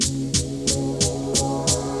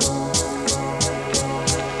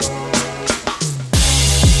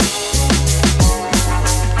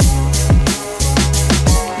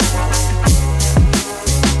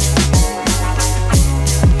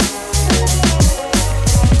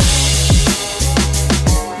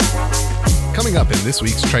in this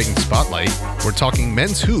week's Triton Spotlight, we're talking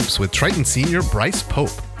men's hoops with Triton senior Bryce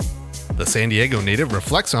Pope. The San Diego native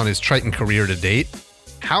reflects on his Triton career to date,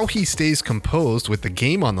 how he stays composed with the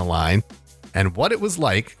game on the line, and what it was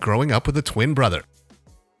like growing up with a twin brother.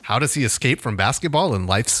 How does he escape from basketball and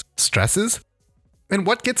life's stresses? And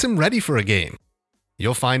what gets him ready for a game?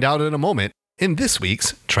 You'll find out in a moment in this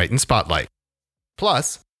week's Triton Spotlight.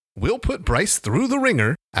 Plus, we'll put Bryce through the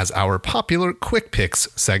ringer as our popular Quick Picks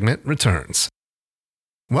segment returns.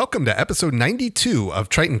 Welcome to episode 92 of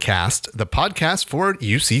Triton Cast, the podcast for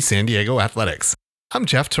UC San Diego Athletics. I'm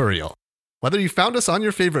Jeff Turiel. Whether you found us on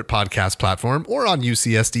your favorite podcast platform or on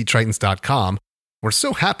UCSDTritons.com, we're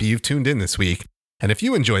so happy you've tuned in this week. And if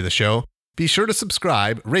you enjoy the show, be sure to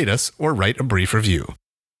subscribe, rate us, or write a brief review.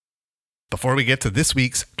 Before we get to this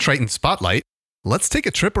week's Triton Spotlight, let's take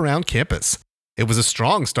a trip around campus. It was a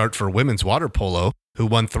strong start for women's water polo, who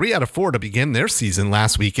won 3 out of 4 to begin their season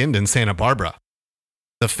last weekend in Santa Barbara.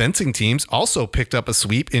 The fencing teams also picked up a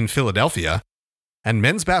sweep in Philadelphia, and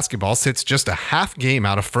men's basketball sits just a half game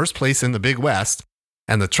out of first place in the Big West,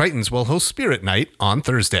 and the Tritons will host Spirit Night on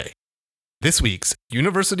Thursday. This week's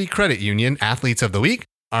University Credit Union Athletes of the Week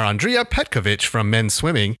are Andrea Petkovic from men's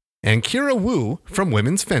swimming and Kira Wu from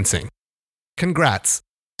women's fencing. Congrats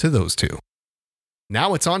to those two.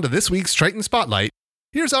 Now it's on to this week's Triton Spotlight.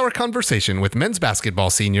 Here's our conversation with men's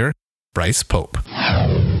basketball senior Bryce Pope.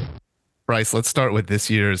 Bryce, let's start with this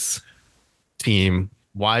year's team.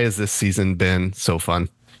 Why has this season been so fun?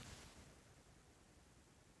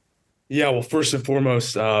 Yeah, well, first and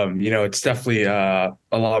foremost, it's definitely a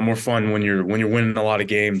lot more fun when you're winning a lot of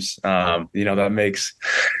games. That makes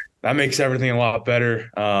everything a lot better.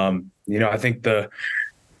 I think the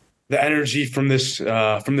energy from this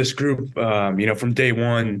group, from day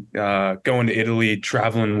one, going to Italy,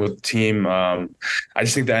 traveling with the team, I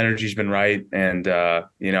just think the energy's been right, and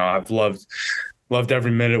I've loved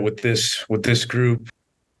every minute with this group,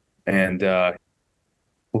 and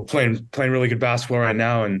we're playing really good basketball right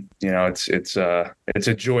now, and it's a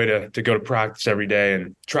joy to go to practice every day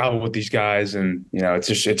and travel with these guys, and it's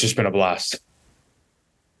just been a blast.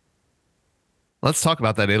 Let's talk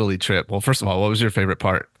about that Italy trip. Well, first of all, what was your favorite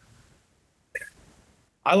part?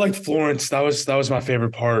 I liked Florence. That was my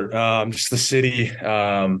favorite part. Just the city.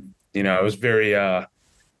 It was very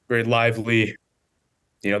very lively.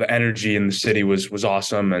 The energy in the city was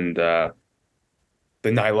awesome, and the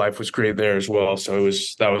nightlife was great there as well. So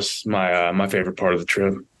that was my favorite part of the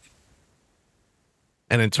trip.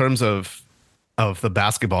 And in terms of the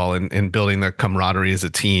basketball and building the camaraderie as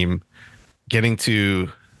a team, getting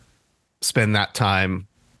to spend that time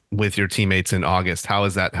with your teammates in August, how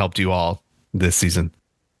has that helped you all this season?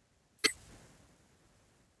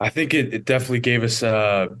 I think it definitely gave us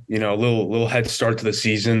a little head start to the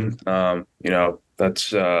season. That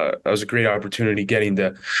was a great opportunity getting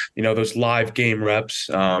to those live game reps.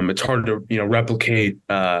 It's hard to replicate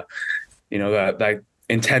that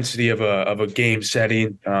intensity of a game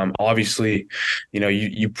setting. Obviously,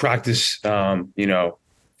 you practice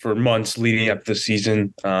for months leading up to the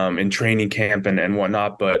season in training camp and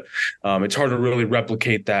whatnot, but it's hard to really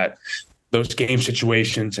replicate those game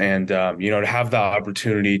situations, and to have the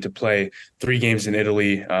opportunity to play 3 games in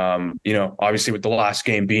Italy, obviously with the last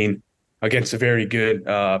game being against a very good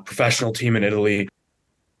professional team in Italy,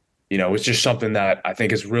 it's just something that I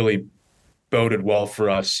think has really boded well for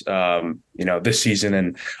us, this season,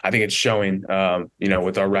 and I think it's showing,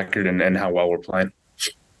 with our record and how well we're playing.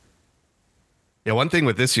 Yeah, one thing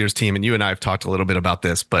with this year's team, and you and I have talked a little bit about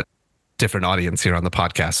this, but different audience here on the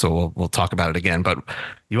podcast, so we'll talk about it again. But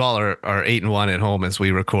you all are 8-1 at home as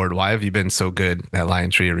we record. Why have you been so good at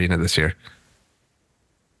Lion Tree Arena this year?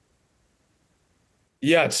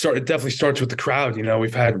 Yeah, it definitely starts with the crowd.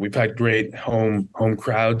 We've had great home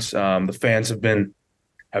crowds. The fans have been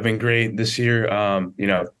great this year.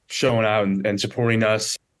 Showing out and supporting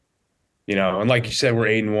us. And like you said, we're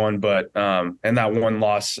 8-1, but and that one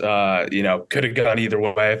loss, could have gone either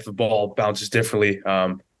way if the ball bounces differently.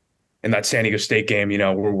 In that San Diego State game,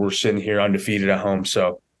 we're sitting here undefeated at home.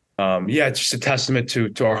 So, it's just a testament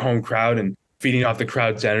to our home crowd and feeding off the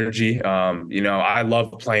crowd's energy. I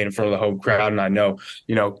love playing in front of the home crowd, and I know,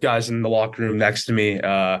 guys in the locker room next to me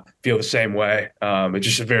feel the same way. It's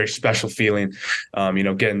just a very special feeling,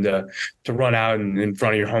 getting to run out in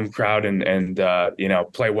front of your home crowd and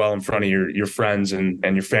play well in front of your friends and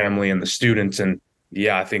your family and the students. And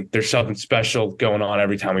yeah, I think there's something special going on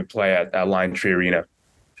every time we play at Lion Tree Arena.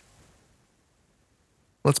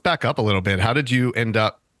 Let's back up a little bit. How did you end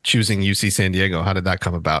up choosing UC San Diego? How did that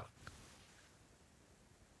come about?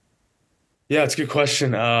 Yeah, it's a good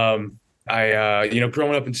question.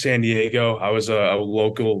 growing up in San Diego, I was a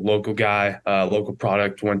local guy, local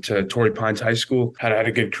product. Went to Torrey Pines High School, had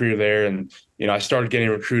a good career there, and I started getting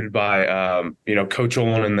recruited by Coach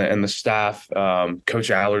Olin and the staff, Coach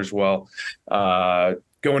Aller as well.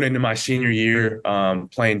 Going into my senior year,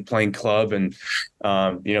 playing club, and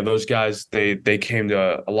those guys they came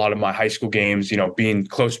to a lot of my high school games. Being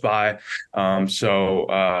close by, so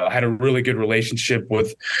I had a really good relationship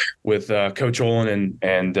with Coach Olin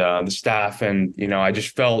and the staff, and I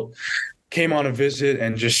just came on a visit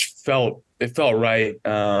and just felt right.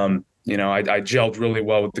 I gelled really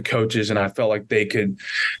well with the coaches, and I felt like they could,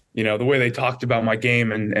 the way they talked about my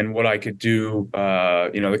game and what I could do,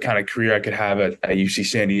 the kind of career I could have at UC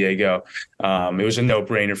San Diego. It was a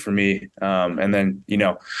no-brainer for me. And then,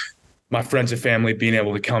 my friends and family being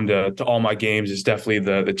able to come to all my games is definitely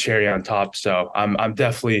the cherry on top. So I'm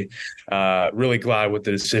definitely really glad with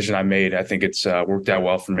the decision I made. I think it's worked out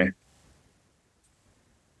well for me.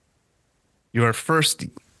 Your first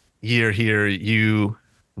year here, you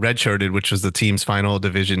redshirted, which was the team's final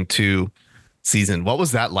Division II season. What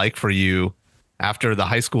was that like for you after the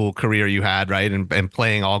high school career you had, right? And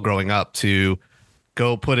playing all growing up to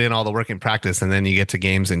go put in all the work in practice, and then you get to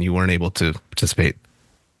games and you weren't able to participate?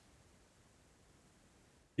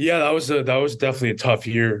 Yeah, that was definitely a tough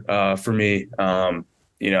year for me.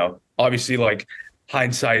 Obviously, like,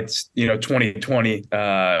 hindsight's 2020.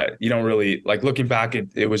 You don't really, like, looking back,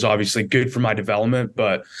 it was obviously good for my development,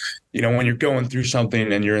 but when you're going through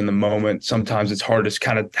something and you're in the moment, sometimes it's hard to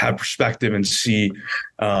kind of have perspective and see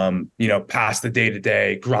past the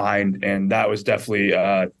day-to-day grind. And that was definitely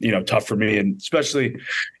tough for me, and especially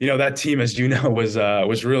that team, as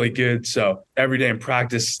was really good. So every day in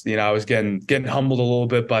practice, I was getting humbled a little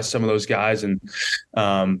bit by some of those guys, and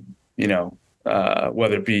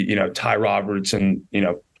whether it be Ty Roberts and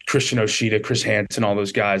Christian Oshita, Chris Hansen, all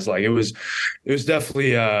those guys. Like, it was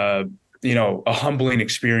definitely a humbling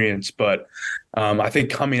experience. But I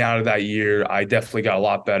think coming out of that year, I definitely got a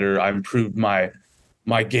lot better. I improved my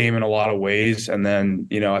game in a lot of ways, and then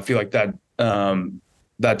I feel like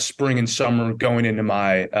that spring and summer going into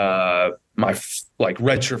my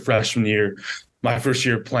redshirt freshman year, my first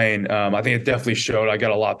year playing, I think it definitely showed. I got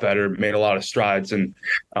a lot better, made a lot of strides, and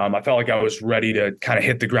I felt like I was ready to kind of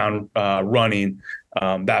hit the ground running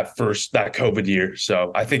that COVID year.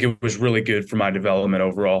 So I think it was really good for my development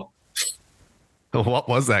overall. What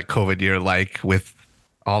was that COVID year like, with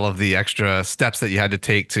all of the extra steps that you had to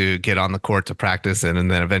take to get on the court to practice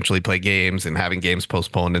and then eventually play games and having games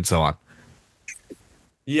postponed and so on?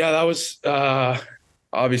 Yeah, that was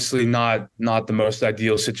obviously not the most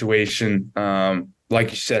ideal situation. Like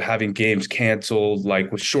you said, having games canceled,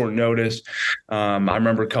 like, with short notice. I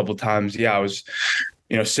remember a couple of times, I was,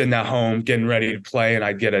 sitting at home getting ready to play, and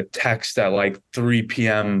I'd get a text at like 3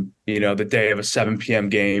 p.m., the day of a 7 p.m.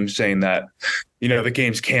 game, saying that, the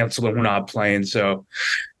game's canceled and we're not playing. So,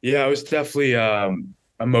 it was definitely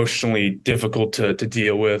emotionally difficult to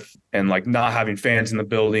deal with, and like not having fans in the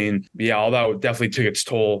building. All that definitely took its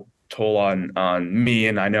toll on me,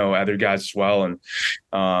 and I know other guys as well. And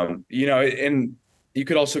and you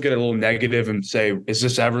could also get a little negative and say, is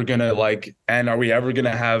this ever gonna end? Are we ever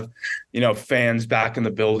gonna have fans back in the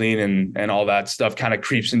building? And all that stuff kind of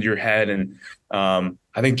creeps into your head. And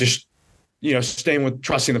I think just staying with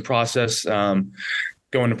trusting the process,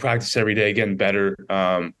 going to practice every day, getting better,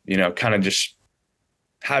 kind of just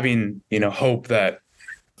having hope that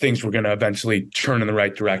things were going to eventually turn in the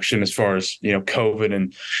right direction as far as COVID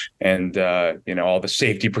and all the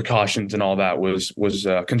safety precautions and all that was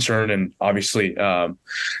concerned. And obviously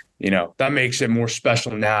that makes it more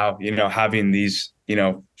special now, having these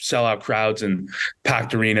sellout crowds and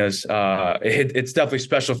packed arenas. It's definitely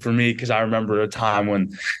special for me, because I remember a time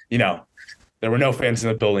when there were no fans in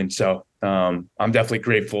the building. So I'm definitely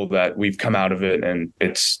grateful that we've come out of it and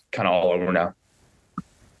it's kind of all over now.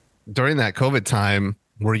 During that COVID time,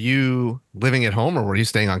 were you living at home or were you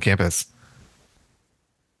staying on campus?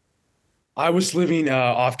 I was living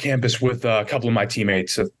off campus with a couple of my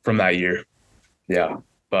teammates from that year. Yeah.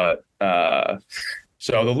 But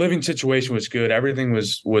so the living situation was good. Everything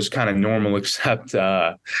was kind of normal, except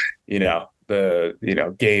the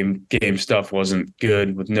game stuff wasn't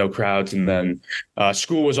good with no crowds. And then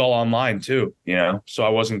school was all online too, so I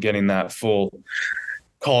wasn't getting that full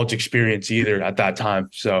college experience either at that time.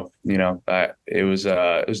 So, it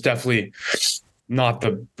was definitely not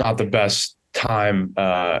the best time,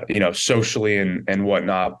 socially and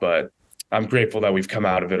whatnot, but I'm grateful that we've come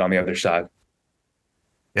out of it on the other side.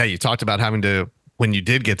 Yeah. You talked about having to, when you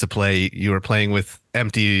did get to play, you were playing with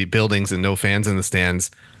empty buildings and no fans in the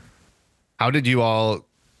stands. How did you all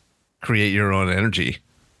create your own energy?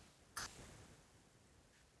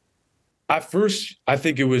 At first, I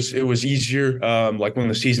think it was easier, like when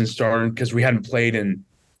the season started, because we hadn't played in.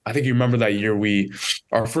 I think you remember that year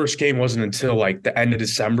our first game wasn't until like the end of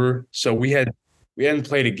December, so we hadn't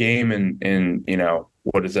played a game in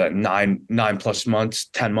what is that, 9+ months,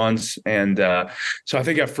 10 months, and so I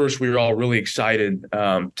think at first we were all really excited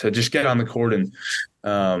to just get on the court and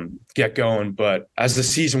get going. But as the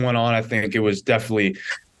season went on, I think it was definitely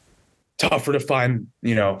tougher to find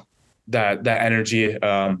that energy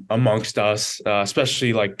amongst us,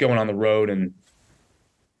 especially like going on the road and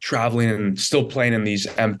traveling and still playing in these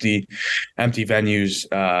empty venues.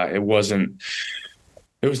 It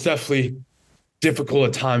was definitely difficult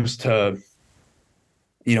at times to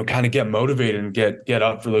kind of get motivated and get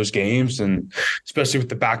up for those games, and especially with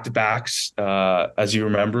the back-to-backs, as you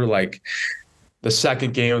remember, like the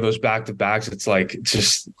second game of those back-to-backs, it's like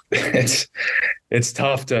it's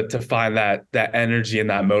tough to find that energy and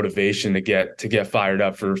that motivation to get fired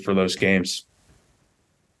up for those games.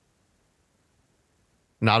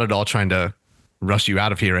 Not at all trying to rush you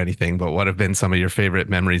out of here or anything, but what have been some of your favorite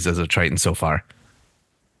memories as a Triton so far?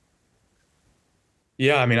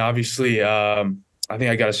 Yeah, I mean, obviously, I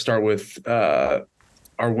think I got to start with our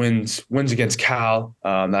wins against Cal.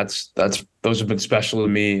 Those have been special to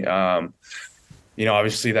me.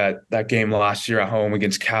 Obviously that game last year at home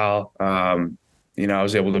against Cal. I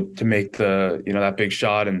was able to make that big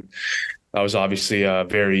shot, and that was obviously a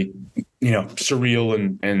very surreal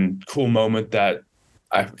and cool moment that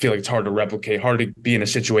I feel like it's hard to replicate, hard to be in a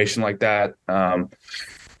situation like that. That's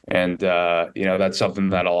something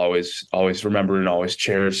that I'll always remember and always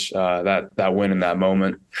cherish, that win in that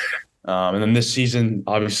moment. And then this season,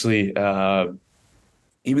 obviously,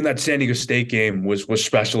 even that San Diego State game was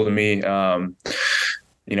special to me.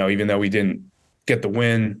 Even though we didn't get the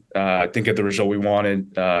win, didn't get the result we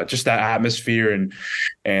wanted, just that atmosphere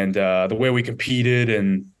and the way we competed,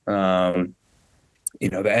 and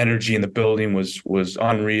the energy in the building was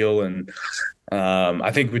unreal. And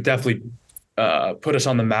I think we definitely put us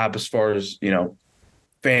on the map as far as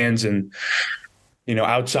fans and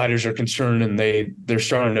outsiders are concerned, and they're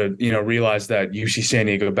starting to realize that UC San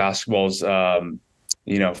Diego basketball is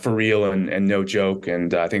for real and no joke.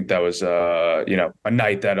 And I think that was a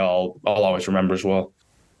night that I'll always remember as well.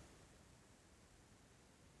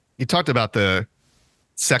 You talked about the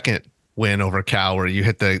second win over Cal where you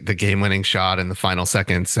hit the game-winning shot in the final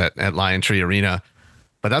seconds at Lion Tree Arena,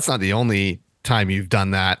 but that's not the only time you've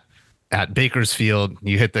done that. At Bakersfield,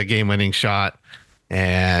 you hit the game-winning shot,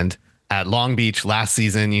 and at Long Beach last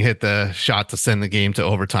season, you hit the shot to send the game to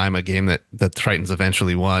overtime, a game that the Tritons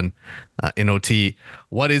eventually won in OT.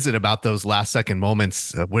 What is it about those last-second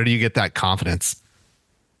moments? Where do you get that confidence?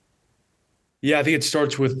 Yeah, I think it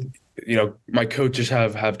starts with my coaches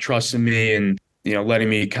have trust in me, and letting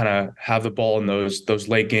me kind of have the ball in those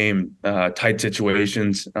late game tight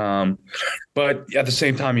situations. But at the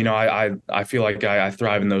same time, I feel like I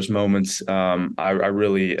thrive in those moments. I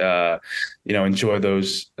really enjoy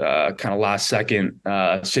those kind of last second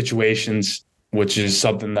situations, which is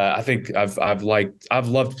something that I think I've liked. I've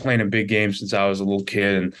loved playing in big games since I was a little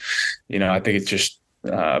kid, and I think it just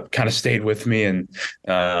kind of stayed with me. And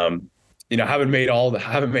haven't made all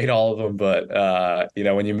of them, but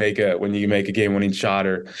when you make a game winning shot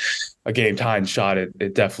or a game tying shot,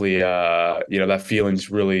 it definitely that feeling's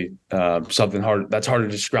really something that's hard to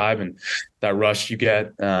describe, and that rush you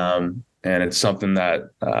get, and it's something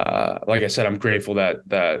that like I said, I'm grateful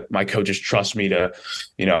that my coaches trust me to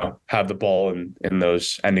have the ball in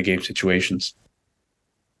those end of game situations.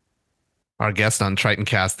 Our guest on Triton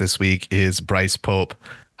Cast this week is Bryce Pope.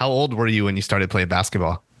 How old were you when you started playing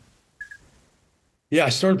basketball? Yeah, I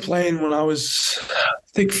started playing when I was, I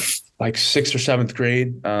think, like 6th or 7th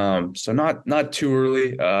grade. So not too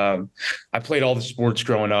early. I played all the sports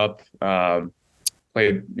growing up.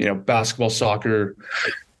 Played, basketball, soccer,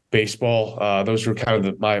 baseball. Those were kind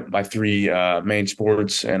of my three main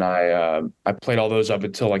sports, and I played all those up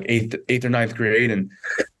until like 8th or 9th grade, and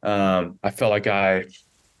I felt like I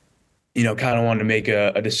kind of wanted to make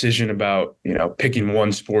a decision about, picking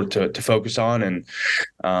one sport to focus on. And,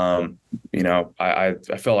 I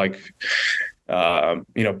felt like,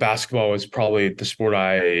 basketball was probably the sport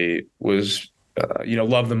I was,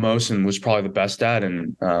 loved the most and was probably the best at.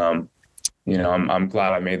 And, I'm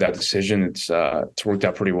glad I made that decision. It's worked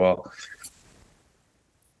out pretty well.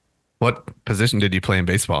 What position did you play in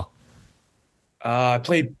baseball? I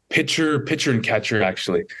played pitcher and catcher,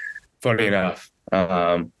 actually, funny enough.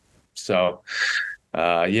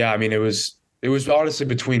 Yeah, I mean, it was honestly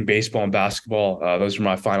between baseball and basketball. Those were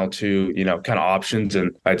my final two, kind of options.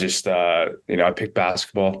 And I just, I picked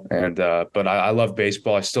basketball, and, but I love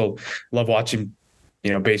baseball. I still love watching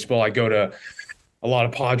baseball. I go to a lot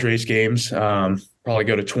of Padres games. Probably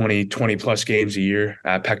go to 20 plus games a year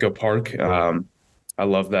at Petco Park. I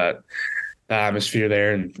love that atmosphere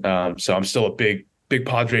there, and so I'm still a big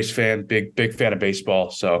Padres fan, big fan of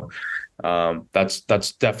baseball. So that's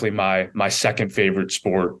definitely my second favorite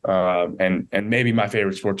sport, and maybe my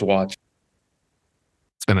favorite sport to watch.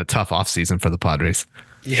 It's been a tough offseason for the Padres.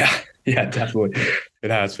 Yeah, yeah, definitely.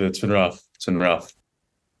 It has been. It's been rough. It's been rough.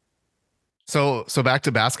 So back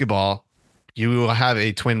to basketball. You have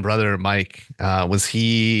a twin brother, Mike. Was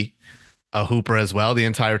he a hooper as well the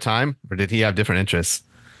entire time, or did he have different interests?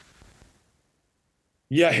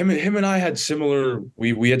 Yeah, him and I had similar.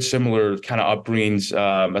 We had similar kind of upbringings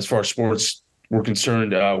as far as sports were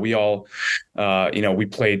concerned. We all, we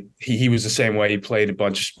played. He was the same way. He played a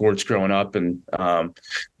bunch of sports growing up, and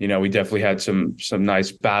we definitely had some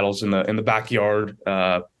nice battles in the backyard,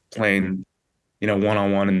 playing, one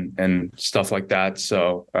on one and stuff like that.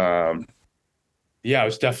 So yeah, it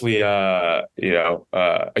was definitely a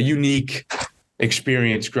unique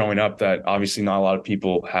experience growing up that obviously not a lot of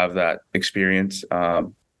people have that experience. I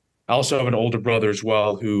also have an older brother as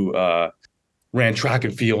well who ran track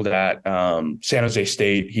and field at San Jose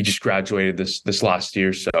State. He just graduated this last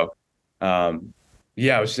year. So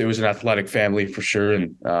yeah, it was an athletic family for sure.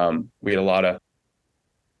 And we had a lot of,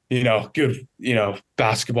 good,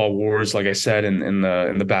 basketball wars, like I said, in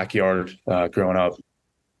the backyard growing up.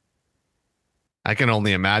 I can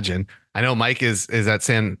only imagine. I know Mike is at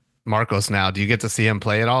San Marcos now. Do you get to see him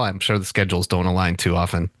play at all? I'm sure the schedules don't align too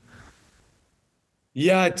often.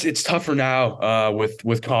 Yeah, it's tougher now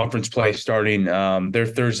with conference play starting. They're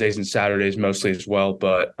Thursdays and Saturdays mostly as well,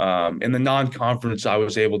 but in the non-conference, I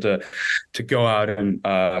was able to go out and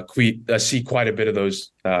see quite a bit of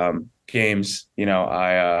those games.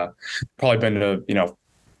 I probably been to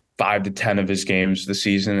 5 to 10 of his games this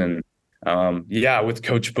season, and yeah, with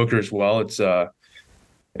Coach Booker as well, it's a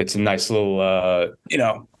nice little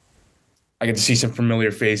I get to see some familiar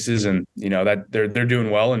faces, and that they're doing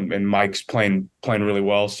well, and Mike's playing really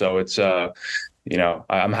well. So it's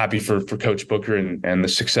I'm happy for Coach Booker and the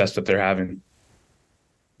success that they're having.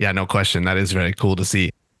 Yeah, no question. That is very cool to see.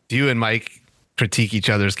 Do you and Mike critique each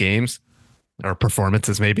other's games or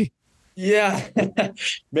performances, maybe? Yeah,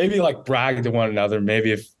 maybe like brag to one another.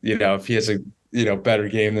 Maybe if he has a better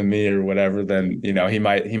game than me or whatever, then he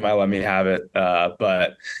might let me have it.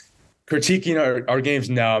 But critiquing our games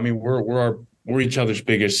now, I mean, we're each other's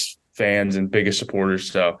biggest fans and biggest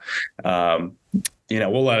supporters. So,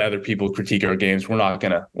 we'll let other people critique our games. We're not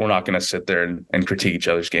gonna sit there and critique each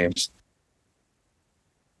other's games.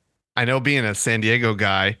 I know, being a San Diego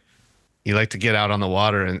guy, you like to get out on the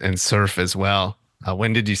water and surf as well.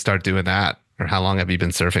 When did you start doing that, or how long have you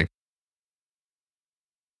been surfing?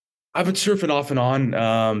 I've been surfing off and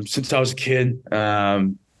on since I was a kid.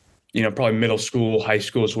 Probably middle school, high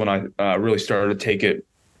school is when I really started to take it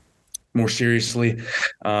more seriously.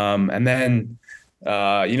 And then,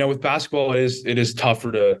 with basketball, it is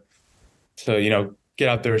tougher to get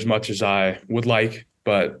out there as much as I would like.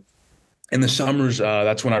 But in the summers,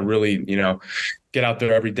 that's when I really, get out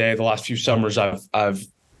there every day. The last few summers, I've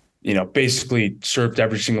basically surfed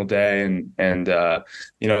every single day. And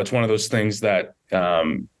it's one of those things that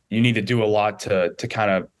you need to do a lot to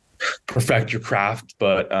kind of perfect your craft,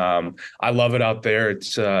 but I love it out there.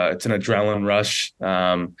 It's an adrenaline rush,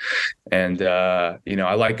 and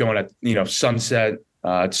I like going at sunset.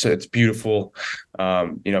 It's beautiful.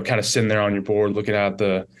 Kind of sitting there on your board, looking at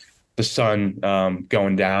the sun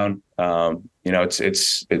going down.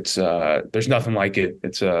 It's there's nothing like it.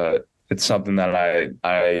 It's something that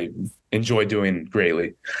I enjoy doing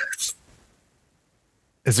greatly.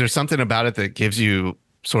 Is there something about it that gives you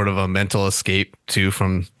sort of a mental escape too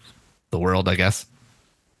from the world, I guess?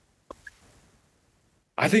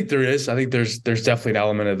 I think there is. I think there's definitely an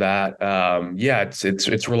element of that. Yeah,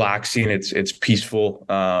 it's relaxing. It's peaceful.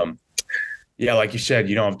 Yeah, like you said,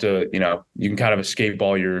 you don't have to. You can kind of escape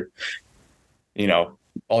all your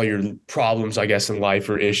problems, I guess, in life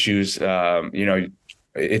or issues.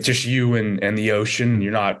 It's just you and the ocean.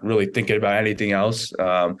 You're not really thinking about anything else.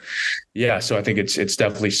 Yeah, so I think it's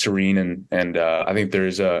definitely serene, and I think there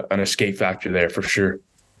is an escape factor there for sure.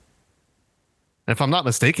 If I'm not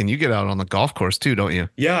mistaken, you get out on the golf course too, don't you?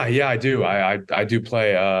 Yeah, I do. I do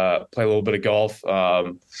play a little bit of golf.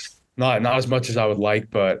 Not as much as I would like,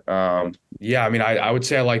 but yeah, I mean, I would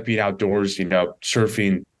say I like being outdoors,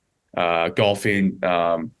 surfing, golfing.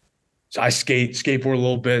 So I skateboard a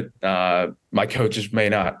little bit. My coaches may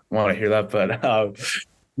not want to hear that, but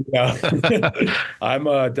I'm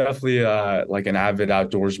definitely like an avid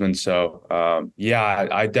outdoorsman. So yeah,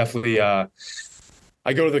 I definitely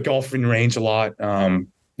I go to the golfing range a lot.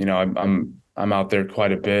 I'm out there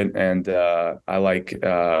quite a bit, and I like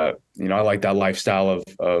I like that lifestyle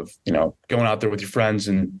of going out there with your friends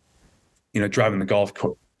and driving the golf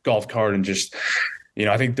cart and just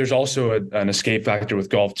I think there's also an escape factor with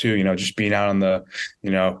golf too. Just being out on the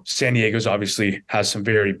San Diego's obviously has some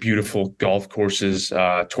very beautiful golf courses.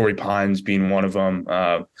 Torrey Pines being one of them.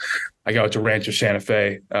 I go out to Rancho Santa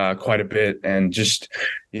Fe quite a bit, and just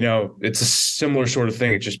it's a similar sort of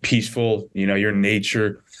thing. It's just peaceful. You're in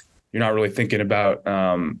nature. You're not really thinking about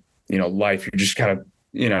life. You're just kind of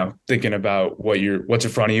thinking about what's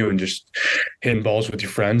in front of you and just hitting balls with your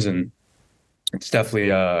friends, and it's definitely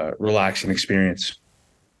a relaxing experience.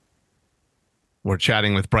 We're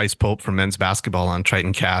chatting with Bryce Pope from men's basketball on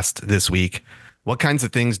Triton Cast this week. What kinds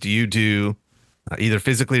of things do you do, either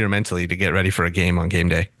physically or mentally, to get ready for a game on game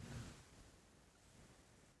day?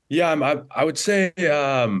 Yeah, I would say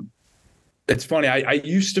it's funny. I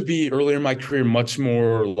used to be earlier in my career much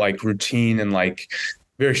more like routine and like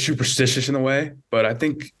very superstitious in a way. But I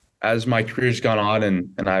think as my career's gone on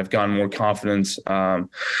and I've gotten more confidence, I'm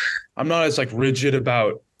not as like rigid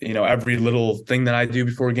about every little thing that I do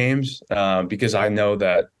before games because I know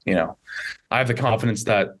that I have the confidence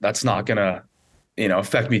that that's not gonna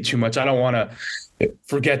affect me too much. I don't want to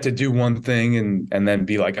forget to do one thing and then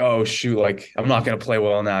be like, oh shoot, like I'm not gonna play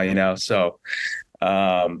well now. So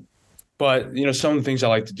but some of the things I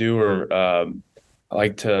like to do are I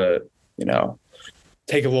like to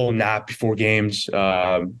take a little nap before games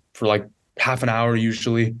for like half an hour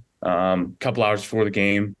usually, couple hours before the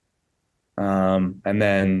game. And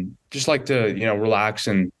then just like to, relax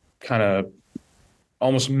and kind of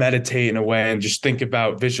almost meditate in a way and just think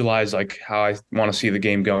about, visualize like how I want to see the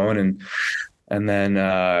game going. And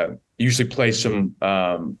then usually play some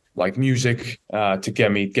like music to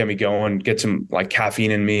get me going, get some like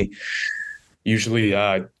caffeine in me. Usually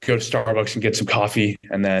go to Starbucks and get some coffee.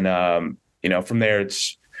 And then, from there,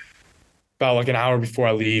 it's about like an hour before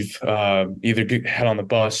I leave, either head on the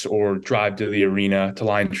bus or drive to the arena, to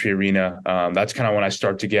Lion Tree Arena. That's kind of when I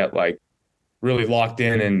start to get like really locked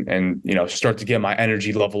in and start to get my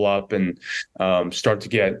energy level up and start to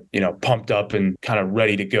get, pumped up and kind of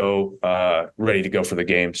ready to go for the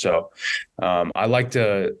game. So I like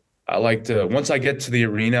to, once I get to the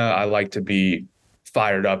arena, I like to be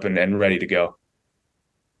fired up and ready to go.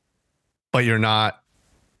 But you're not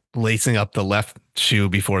lacing up the left shoe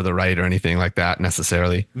before the right or anything like that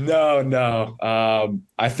necessarily? No.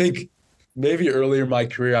 I think maybe earlier in my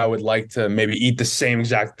career, I would like to maybe eat the same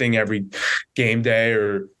exact thing every game day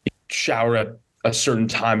or shower at a certain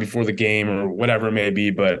time before the game or whatever it may be.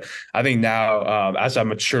 But I think now, as I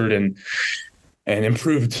matured and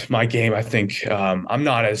improved my game, I think I'm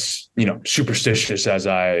not as, superstitious as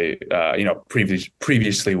I,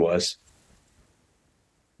 previously was.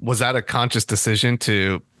 Was that a conscious decision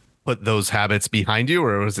to put those habits behind you,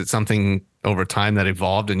 or was it something over time that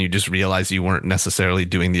evolved and you just realized you weren't necessarily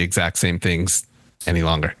doing the exact same things any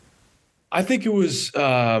longer? I think it was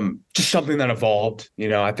just something that evolved.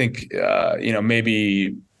 I think,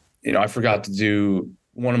 maybe, I forgot to do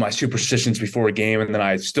one of my superstitions before a game, and then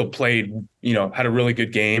I still played, had a really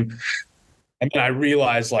good game. And then I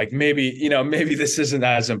realized like, maybe this isn't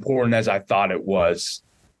as important as I thought it was,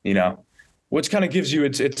 which kind of gives you,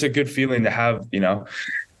 it's a good feeling to have,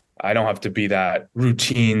 I don't have to be that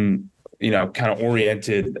routine, kind of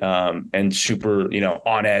oriented and super,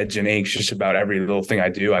 on edge and anxious about every little thing I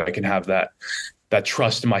do. I can have that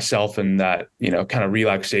trust in myself and that, kind of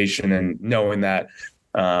relaxation and knowing that,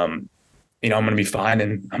 I'm going to be fine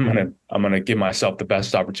and I'm going to give myself the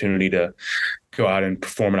best opportunity to go out and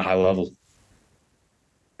perform at a high level.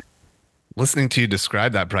 Listening to you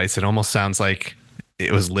describe that, Bryce, it almost sounds like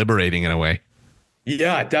it was liberating in a way.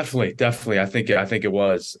 Yeah, definitely. I think it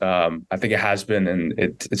was. I think it has been, and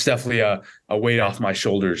it's definitely a weight off my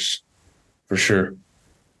shoulders, for sure.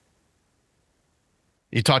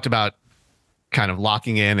 You talked about kind of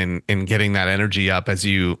locking in and getting that energy up as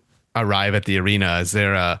you arrive at the arena. Is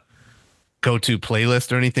there a go-to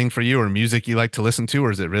playlist or anything for you, or music you like to listen to,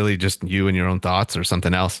 or is it really just you and your own thoughts, or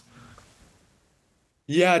something else?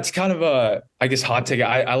 Yeah, it's kind of I guess, hot take.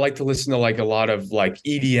 I like to listen to like a lot of like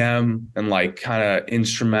EDM and like kind of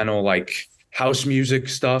instrumental, like house music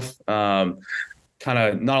stuff. Kind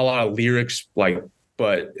of not a lot of lyrics, like,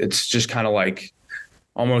 but it's just kind of like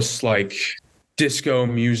almost like disco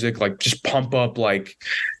music, like just pump up, like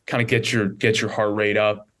kind of get your heart rate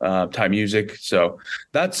up, type music. So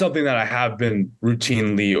that's something that I have been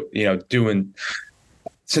routinely, doing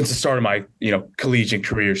since the start of my, collegiate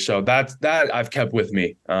career. So that I've kept with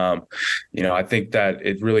me. I think that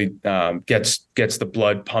it really gets the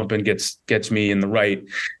blood pumping, gets me in the right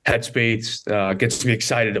headspace, gets me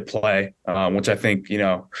excited to play, which I think,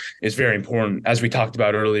 is very important. As we talked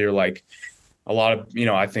about earlier, like a lot of,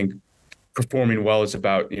 I think performing well is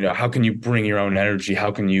about, how can you bring your own energy? How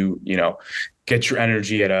can you, get your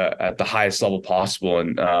energy at the highest level possible?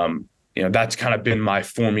 And, that's kind of been my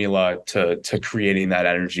formula to creating that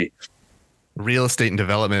energy. Real estate and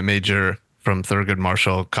development major from Thurgood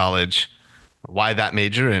Marshall College. Why that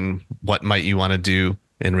major, and what might you want to do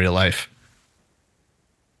in real life?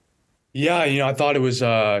 Yeah, I thought it was,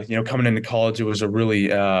 coming into college, it was a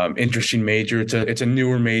really interesting major. It's a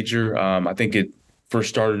newer major. I think it first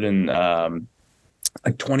started in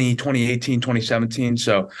like 2018, 2017.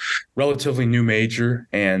 So relatively new major.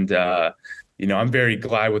 And, I'm very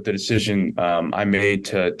glad with the decision I made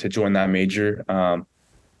to join that major. I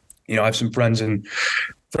have some friends and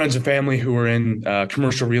family who are in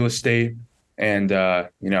commercial real estate. And,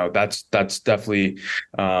 that's definitely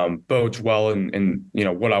bodes well in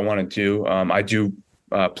what I want to do. I do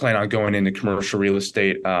plan on going into commercial real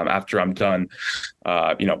estate after I'm done,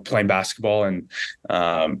 playing basketball. And,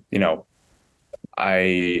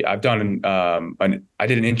 I've done I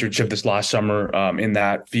did an internship this last summer in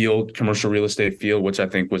that field, commercial real estate field, which I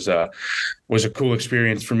think was a cool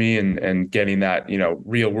experience for me, and getting that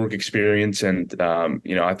real work experience. And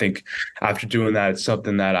I think after doing that, it's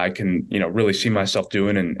something that I can really see myself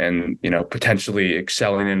doing, and potentially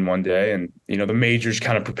excelling in one day. And the majors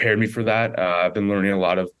kind of prepared me for that. I've been learning a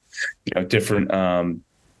lot of different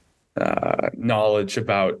knowledge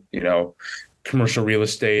about commercial real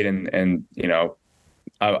estate, and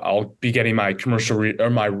I'll be getting my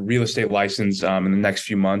my real estate license in the next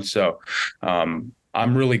few months. So I'm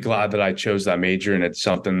really glad that I chose that major, and it's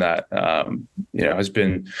something that has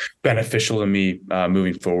been beneficial to me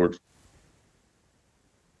moving forward.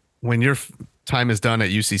 When your time is done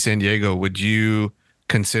at UC San Diego, would you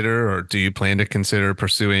consider, or do you plan to consider,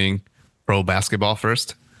 pursuing pro basketball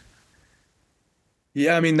first?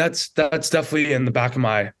 Yeah, I mean, that's definitely in the back of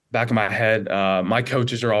my head. My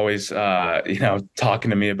coaches are always talking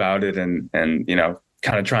to me about it, and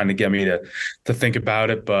kind of trying to get me to think about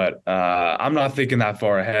it. But I'm not thinking that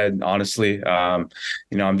far ahead, honestly. I'm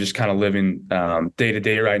just kind of living day to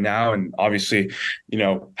day right now, and obviously,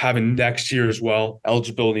 having next year as well,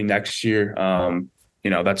 eligibility next year.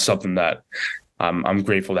 That's something that I'm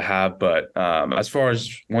grateful to have. But as far as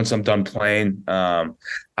once I'm done playing, I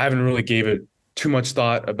haven't really gave it too much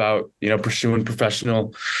thought about pursuing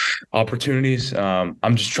professional opportunities.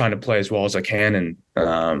 I'm just trying to play as well as I can, and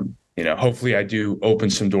hopefully I do open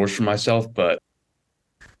some doors for myself. But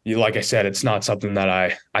like I said, it's not something that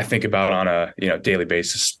I think about on a daily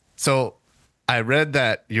basis. So I read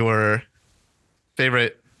that your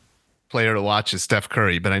favorite player to watch is Steph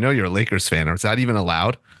Curry, but I know you're a Lakers fan. Is that even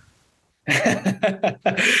allowed?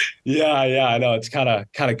 Yeah, I know, it's kind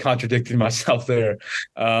of contradicting myself there.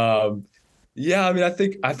 Yeah, I mean, I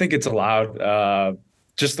think it's allowed.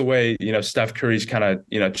 Just the way Steph Curry's kind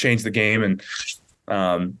of changed the game, and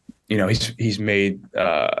he's made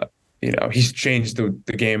he's changed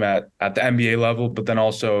the game at the NBA level, but then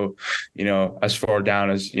also as far down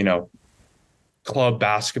as club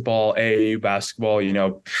basketball, AAU basketball.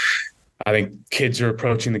 I think kids are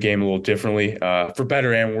approaching the game a little differently, for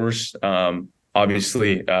better and worse.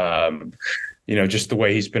 Obviously, just the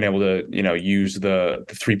way he's been able to, use the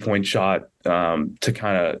 3-point shot to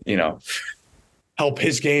kind of, help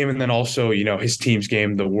his game. And then also, his team's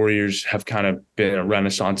game. The Warriors have kind of been a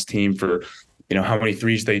renaissance team for, how many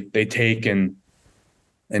threes they take, and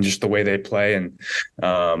just the way they play. And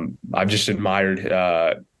I've just admired,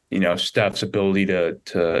 Steph's ability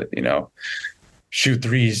to shoot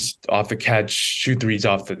threes off the catch, shoot threes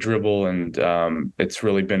off the dribble. And it's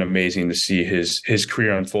really been amazing to see his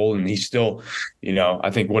career unfold. And he's still,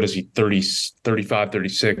 I think, what is he, 30, 35,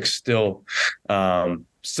 36,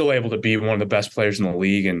 still able to be one of the best players in the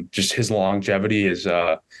league. And just his longevity is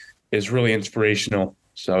really inspirational.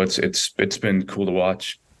 So it's been cool to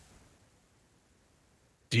watch.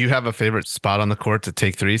 Do you have a favorite spot on the court to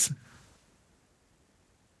take threes?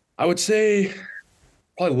 I would say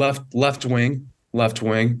probably left wing.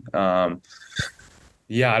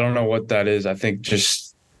 Yeah, I don't know what that is. I think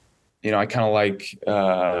just, I kind of like,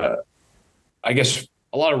 I guess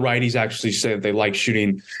a lot of righties actually say that they like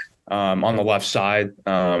shooting on the left side.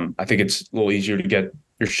 I think it's a little easier to get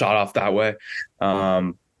your shot off that way.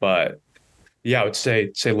 But yeah, I would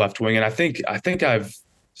say left wing. And I think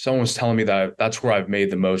someone was telling me that that's where I've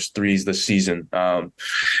made the most threes this season.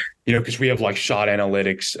 Because we have like shot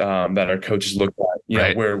analytics that our coaches look at,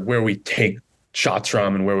 Right. where we take shots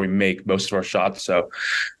from and where we make most of our shots. So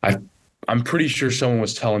I'm pretty sure someone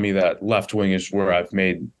was telling me that left wing is where I've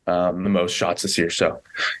made the most shots this year. So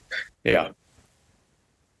yeah.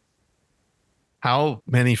 How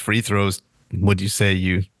many free throws would you say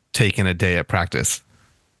you take in a day at practice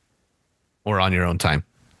or on your own time?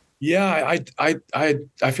 Yeah, I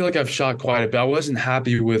feel like I've shot quite a bit. I wasn't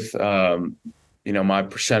happy with my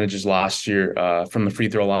percentages last year from the free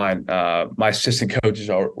throw line. My assistant coaches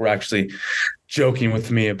were actually joking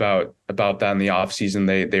with me about that in the offseason.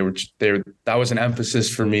 They were that was an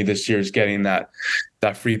emphasis for me this year, is getting that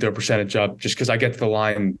free throw percentage up, just because I get to the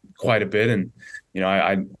line quite a bit, and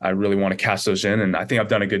I really want to cast those in, and I think I've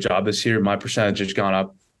done a good job this year. My percentage has gone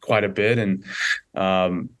up quite a bit, and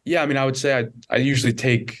yeah, I mean, I would say I usually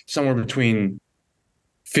take somewhere between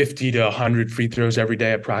 50 to 100 free throws every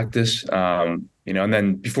day at practice. And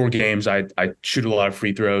then before games, I shoot a lot of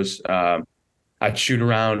free throws. I'd shoot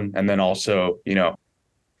around, and then also, in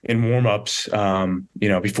warmups,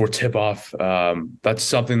 before tip off. That's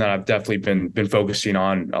something that I've definitely been focusing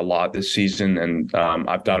on a lot this season, and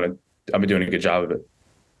I've been doing a good job of it.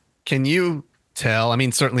 Can you tell? I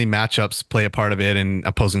mean, certainly matchups play a part of it and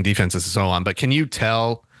opposing defenses and so on, but can you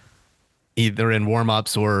tell either in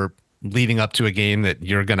warmups or leading up to a game that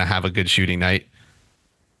you're going to have a good shooting night?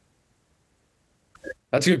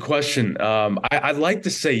 That's a good question. I'd like to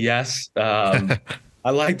say yes. I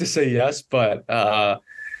like to say yes, but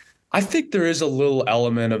I think there is a little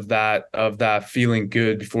element of that feeling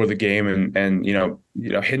good before the game, and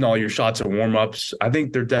hitting all your shots at warmups. I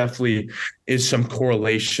think there definitely is some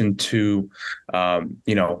correlation to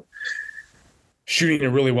shooting it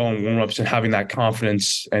really well in warmups and having that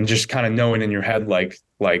confidence, and just kind of knowing in your head like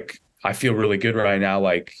I feel really good right now.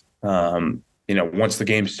 Once the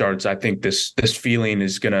game starts, I think this feeling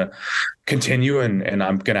is going to continue, and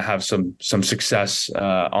I'm going to have some success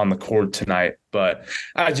on the court tonight. But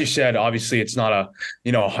as you said, obviously it's not a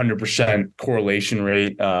 100% correlation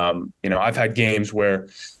rate. I've had games where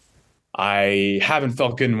I haven't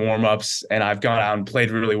felt good in warmups, and I've gone out and played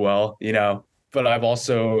really well. But I've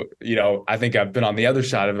also, I think I've been on the other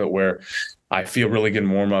side of it, where I feel really good in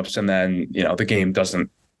warmups, and then the game doesn't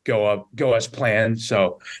go as planned.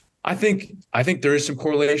 So I think there is some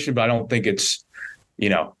correlation, but I don't think it's,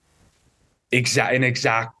 an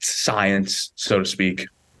exact science, so to speak.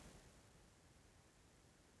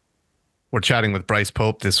 We're chatting with Bryce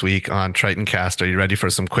Pope this week on Triton Cast. Are you ready for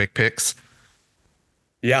some quick picks?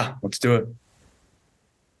 Yeah, let's do it.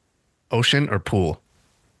 Ocean or pool?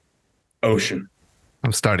 Ocean.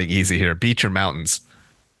 I'm starting easy here. Beach or mountains?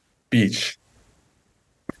 Beach.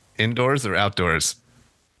 Indoors or outdoors?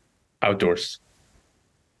 Outdoors.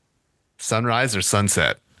 Sunrise or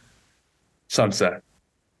sunset? Sunset.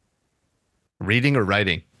 Reading or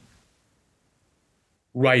writing?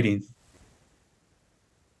 Writing.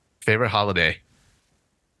 Favorite holiday?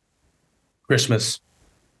 Christmas.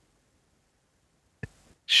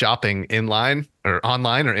 Shopping online or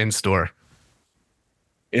online or in store?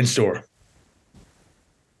 In store.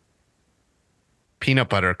 Peanut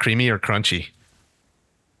butter, creamy or crunchy?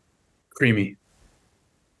 Creamy.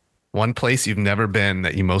 One place you've never been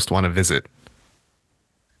that you most want to visit?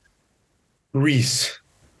 Greece.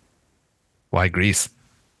 Why Greece?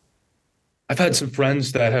 I've had some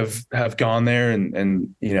friends that have gone there, and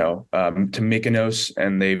to Mykonos,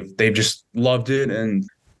 and they've just loved it. And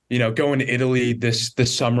going to Italy this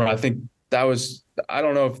summer, I think that was, I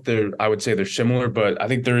don't know if I would say they're similar, but I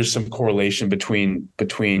think there is some correlation between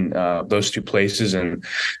those two places. And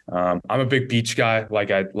I'm a big beach guy,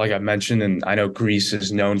 like I mentioned, and I know Greece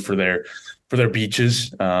is known for their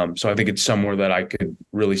beaches. So I think it's somewhere that I could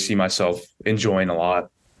really see myself enjoying a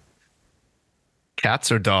lot.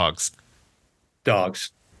 Cats or dogs?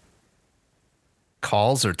 Dogs.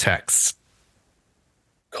 Calls or texts?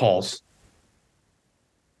 Calls.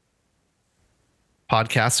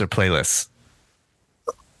 Podcasts or playlists?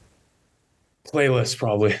 Playlist,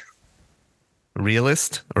 probably.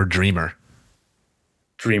 Realist or dreamer?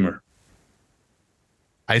 Dreamer.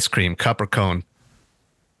 Ice cream, cup or cone?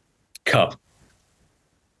 Cup.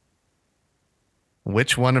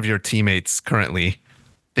 Which one of your teammates currently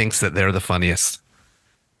thinks that they're the funniest?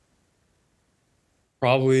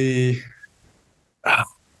 Probably. That's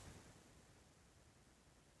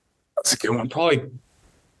a good one. Probably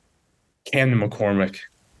Camden McCormick.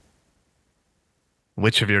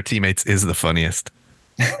 Which of your teammates is the funniest?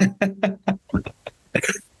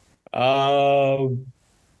 I'm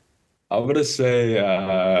gonna say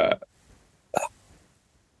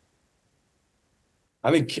I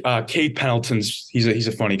think Cade Pendleton's he's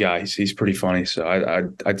a funny guy. He's pretty funny. So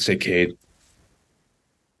I'd say Cade.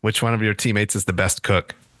 Which one of your teammates is the best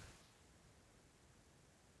cook?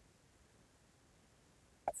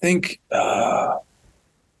 I think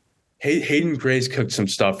Hayden Gray's cooked some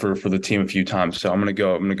stuff for the team a few times, so I'm gonna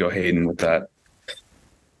go Hayden with that.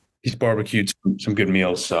 He's barbecued some good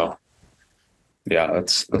meals, so yeah,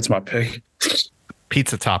 that's my pick.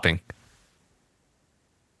 Pizza topping.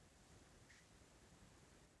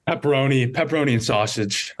 Pepperoni and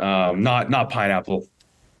sausage. Not pineapple.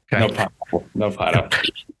 Okay. No pineapple.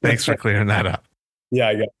 Thanks for clearing that up. Yeah,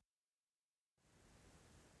 I got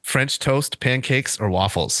French toast, pancakes, or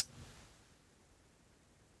waffles?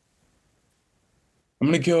 I'm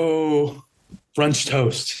gonna go French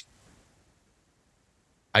toast.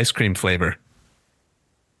 Ice cream flavor.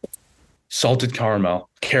 Salted caramel.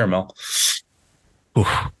 Ooh,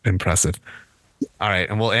 impressive. All right,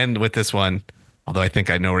 and we'll end with this one, although I think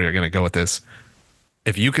I know where you're going to go with this.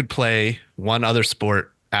 If you could play one other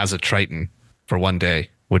sport as a Triton for one day,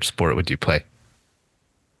 which sport would you play?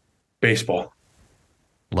 Baseball.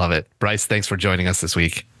 Love it. Bryce, thanks for joining us this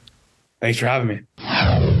week. Thanks for having me.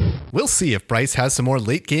 We'll see if Bryce has some more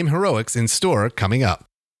late game heroics in store coming up.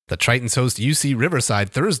 The Tritons host UC Riverside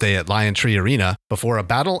Thursday at Lion Tree Arena before a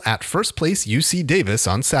battle at first place UC Davis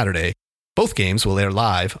on Saturday. Both games will air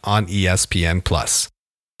live on ESPN+.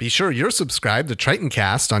 Be sure you're subscribed to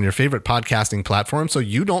Tritoncast on your favorite podcasting platform so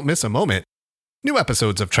you don't miss a moment. New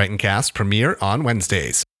episodes of Tritoncast premiere on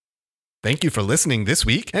Wednesdays. Thank you for listening this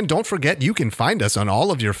week, and don't forget you can find us on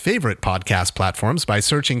all of your favorite podcast platforms by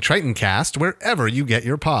searching Tritoncast wherever you get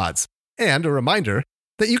your pods. And a reminder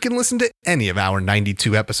that you can listen to any of our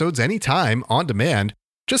 92 episodes anytime on demand.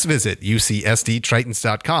 Just visit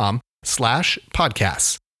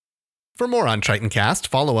ucsdtritons.com/podcasts. For more on Tritoncast,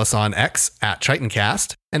 follow us on X at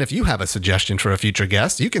Tritoncast. And if you have a suggestion for a future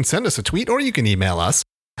guest, you can send us a tweet or you can email us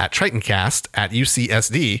at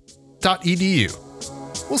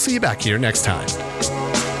tritoncast@ucsd.edu. We'll see you back here next time.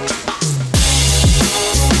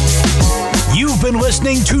 You've been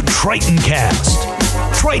listening to Tritoncast.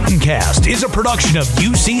 Tritoncast is a production of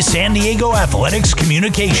UC San Diego Athletics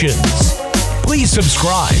Communications. Please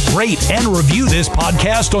subscribe, rate, and review this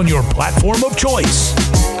podcast on your platform of choice.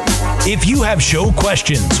 If you have show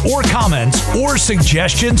questions or comments or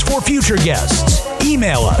suggestions for future guests,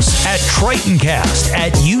 email us at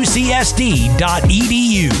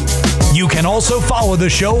tritoncast@ucsd.edu. You can also follow the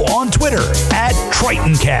show on Twitter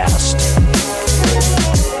 @Tritoncast.